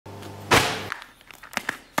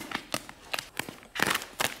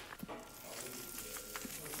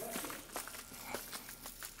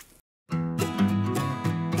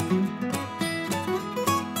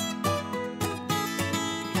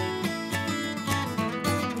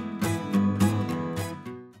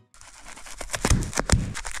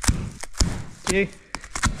Thank you.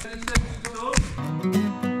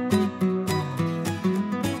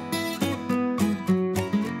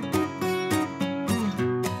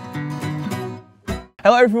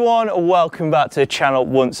 Hello everyone, welcome back to the channel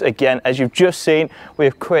once again. As you've just seen,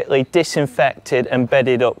 we've quickly disinfected and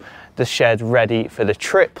bedded up the shed ready for the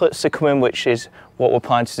triplets to come in, which is what we're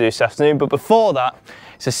planning to do this afternoon. But before that,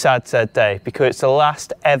 it's a sad day because it's the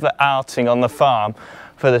last ever outing on the farm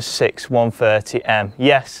for the 6130M.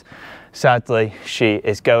 Yes, sadly, she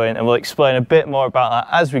is going, and we'll explain a bit more about that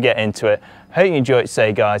as we get into it. Hope you enjoyed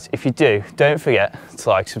today, guys. If you do, don't forget to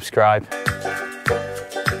like, subscribe.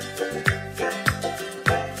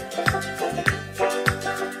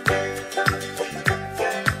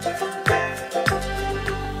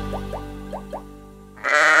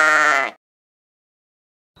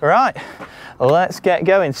 Right, let's get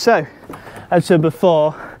going. So, as I said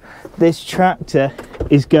before, this tractor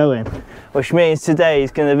is going, which means today is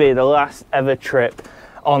going to be the last ever trip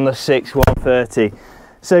on the 6130.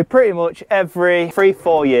 So pretty much every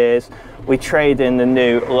 3-4 years, we trade in the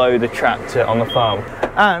new loader tractor on the farm.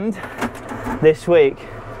 And this week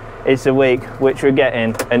is the week which we're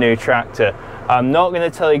getting a new tractor. I'm not going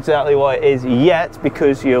to tell you exactly what it is yet,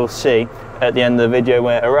 because you'll see at the end of the video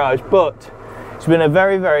when it arrives, but it's been a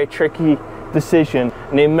very tricky decision,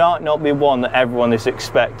 and it might not be one that everyone is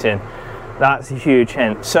expecting. That's a huge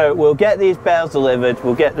hint. So we'll get these bales delivered,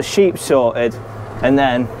 we'll get the sheep sorted, and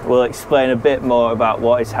then we'll explain a bit more about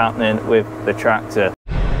what is happening with the tractor.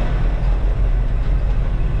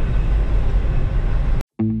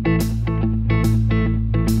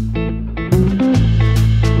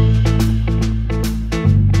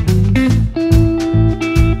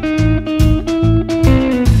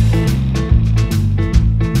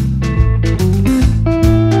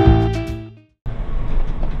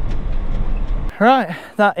 Right,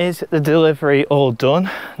 that is the delivery all done.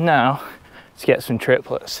 Now, let's get some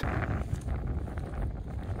triplets.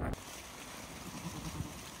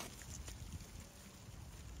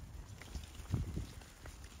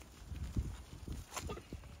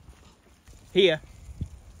 Here.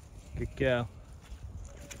 Good girl.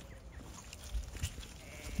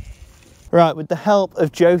 Right, with the help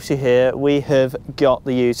of Josie here, we have got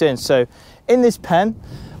the ewes in. So, in this pen,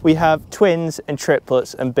 we have twins and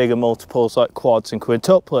triplets and bigger multiples like quads and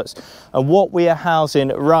quintuplets. And what we are housing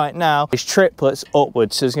right now is triplets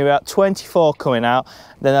upwards. So there's going to be about 24 coming out.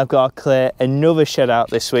 Then I've got to clear another shed out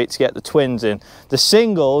this week to get the twins in. The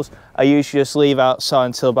singles I usually just leave outside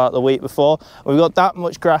until about the week before. We've got that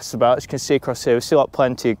much grass about, as you can see across here. We've still got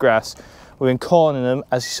plenty of grass. We've been corning them,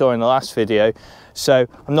 as you saw in the last video. So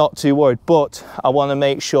I'm not too worried, but I want to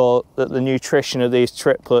make sure that the nutrition of these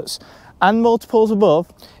triplets and multiples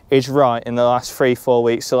above is right in the last 3-4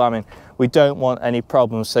 weeks of lambing. We don't want any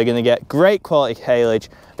problems. So they're going to get great quality haylage,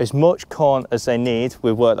 as much corn as they need.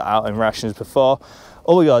 We've worked that out in rations before.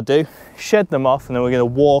 All we got to do, shed them off, and then we're going to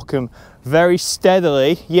walk them very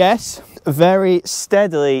steadily, yes, very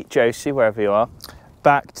steadily, Josie, wherever you are,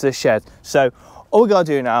 back to the shed. So all we got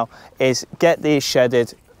to do now is get these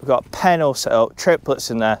shedded. We've got a pen all set up,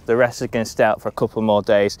 triplets in there. The rest are going to stay out for a couple more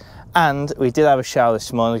days. And we did have a shower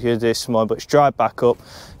this morning, we're going to do this tomorrow, but it's dried back up,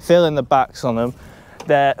 filling the backs on them.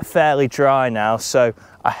 They're fairly dry now, so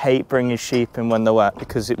I hate bringing sheep in when they're wet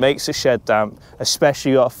because it makes the shed damp,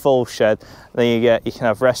 especially if you've got a full shed. Then you can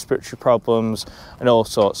have respiratory problems and all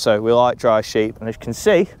sorts. So we like dry sheep, and as you can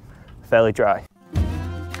see, fairly dry.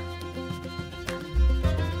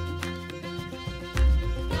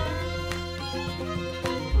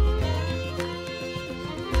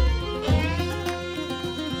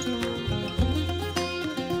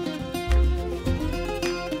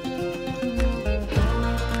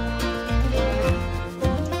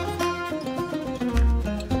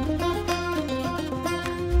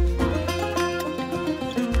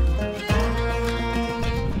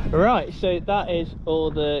 Right, so that is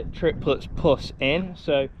all the triplets put in.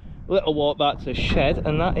 So a little walk back to the shed,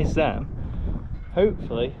 and that is them,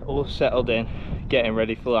 hopefully all settled in, getting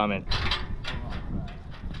ready for lambing.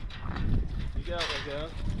 You go there, girl.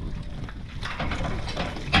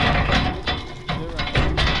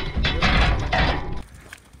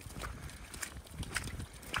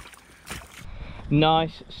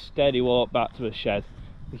 Nice steady walk back to the shed.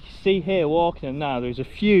 You can see here walking them now, there's a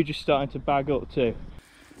few just starting to bag up too.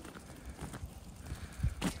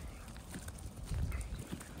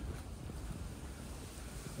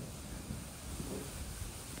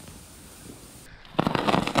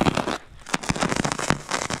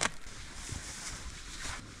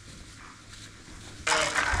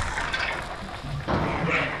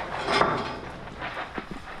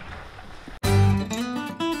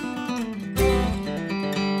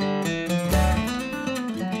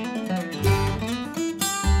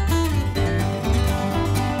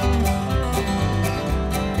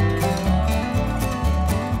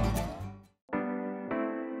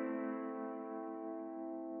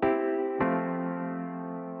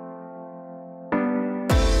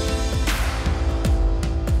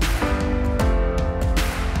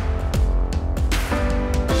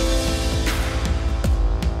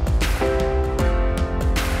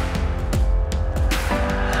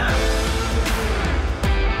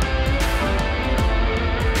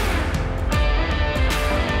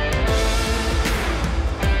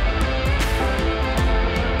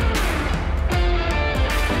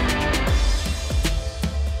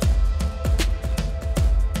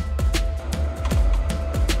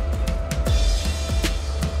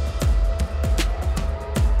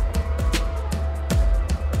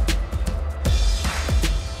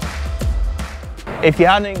 If you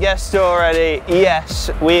hadn't guessed already,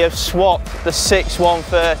 yes, we have swapped the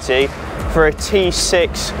 6130 for a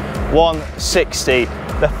T6 160,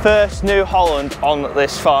 the first New Holland on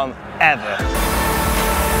this farm ever.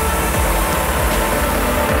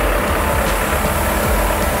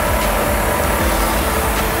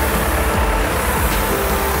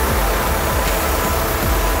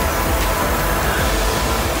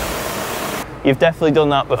 You've definitely done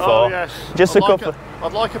that before. Oh yes. Just a couple.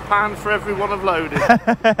 I'd like a pan for every one I've loaded.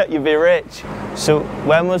 You'd be rich. So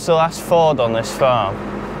when was the last Ford on this farm?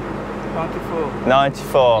 94.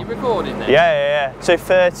 94. Are you recording then? Yeah. So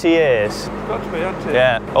 30 years. Got to be, hasn't it?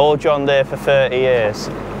 Yeah, all John Deere for 30 years.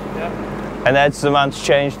 Yeah. And Ed's the man to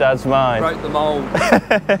change Dad's mind. Broke the mould.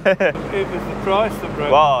 It was the price that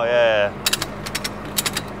broke. Wow, yeah.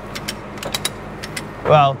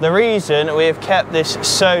 Well, the reason we have kept this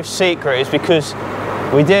so secret is because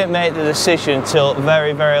we didn't make the decision till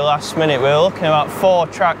very, very last minute. We were looking at about 4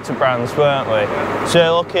 tractor brands, weren't we? Yeah. So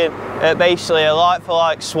we're looking at basically a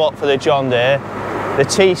like-for-like swap for the John Deere, the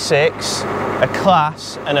T6, a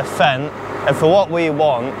Class and a Fendt. And for what we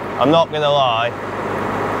want, I'm not going to lie,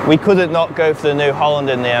 we couldn't not go for the New Holland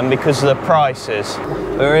in the end because of the prices.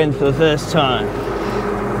 We're in for the first time.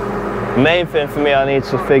 The main thing for me, I need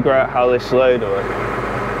to figure out how this loader works.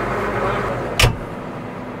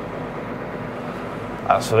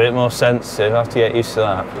 That's a bit more sensitive, I have to get used to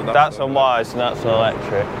that. That's on wires and that's on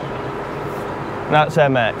electric. And that's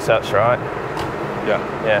MX, that's right?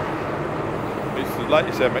 Yeah. It's the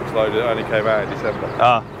latest MX loader that only came out in December.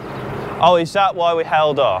 Ah. Oh, is that why we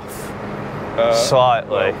held off?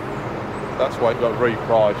 Slightly. Well, that's why it got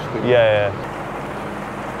repriced. Yeah.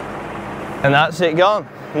 And that's it gone.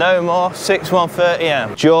 No more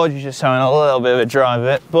 6130M. George is just having a little bit of a drive of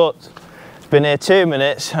it, but it's been here 2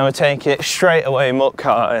 minutes and we're taking it straight away muck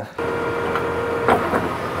carting.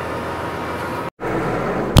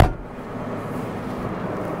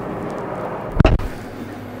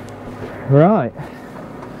 Right,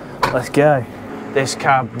 let's go. This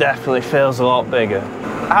cab definitely feels a lot bigger.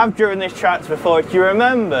 I have driven this tractor before. If you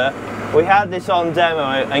remember, we had this on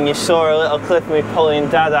demo and you saw a little clip of me pulling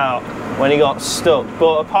Dad out when he got stuck.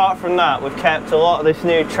 But apart from that, we've kept a lot of this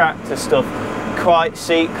new tractor stuff quite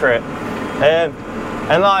secret.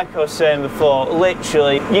 And like I was saying before,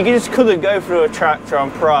 literally, you just couldn't go through a tractor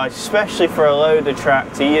on price, especially for a loader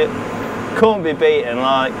tractor. You couldn't be beaten.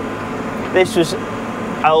 Like, this was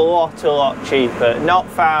a lot cheaper. Not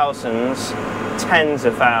thousands, tens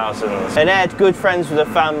of thousands. And Ed, good friends with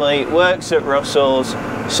the family, works at Russell's,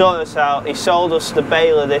 sorted us out. He sold us the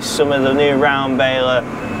baler this summer, the new round baler.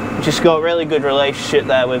 Just got a really good relationship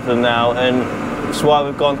there with them now, and that's why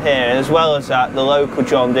we've gone here. And as well as that, the local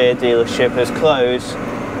John Deere dealership has closed,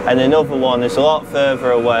 and another one is a lot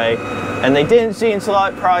further away, and they didn't seem to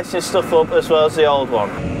like pricing stuff up as well as the old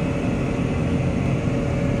one.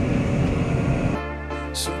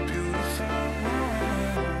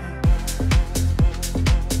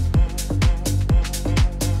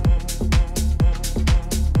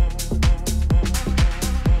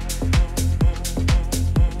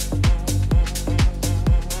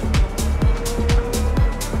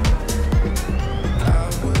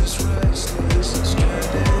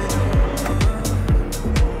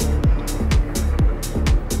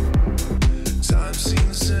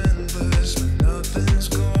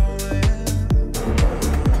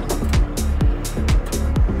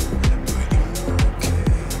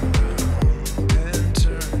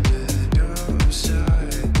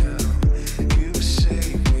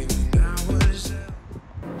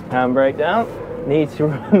 Handbrake down, need to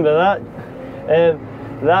remember that.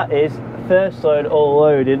 That is first load all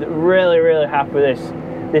loaded. Really happy with this.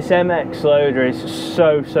 This MX loader is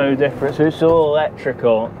so different. So it's all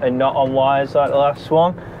electrical and not on wires like the last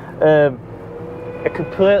one. A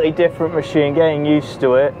completely different machine, getting used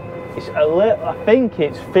to it. It's a little, I think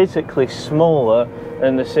it's physically smaller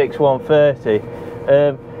than the 6130.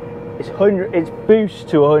 It's boosts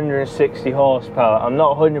to 160 horsepower. I'm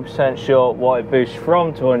not 100% sure what it boosts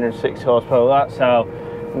from to 160 horsepower. That's how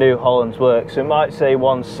New Hollands works. So it might say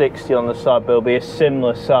 160 on the side, but it'll be a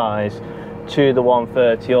similar size to the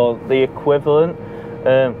 130 or the equivalent.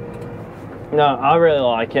 No, I really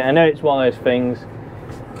like it. I know it's one of those things,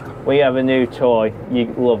 we have a new toy,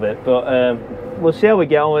 you love it, but we'll see how we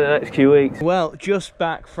get on with the next few weeks. Well, just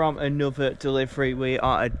back from another delivery. We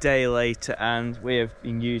are a day later and we have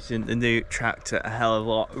been using the new tractor a hell of a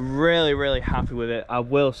lot. Really happy with it. I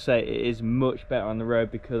will say it is much better on the road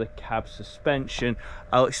because of the cab suspension.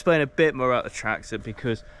 I'll explain a bit more about the tractor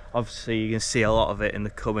because obviously you can see a lot of it in the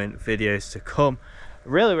coming videos to come.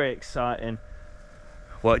 Really exciting.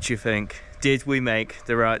 What do you think? Did we make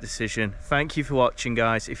the right decision? Thank you for watching,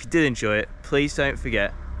 guys. If you did enjoy it, please don't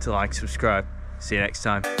forget to like, subscribe. See you next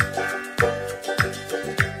time.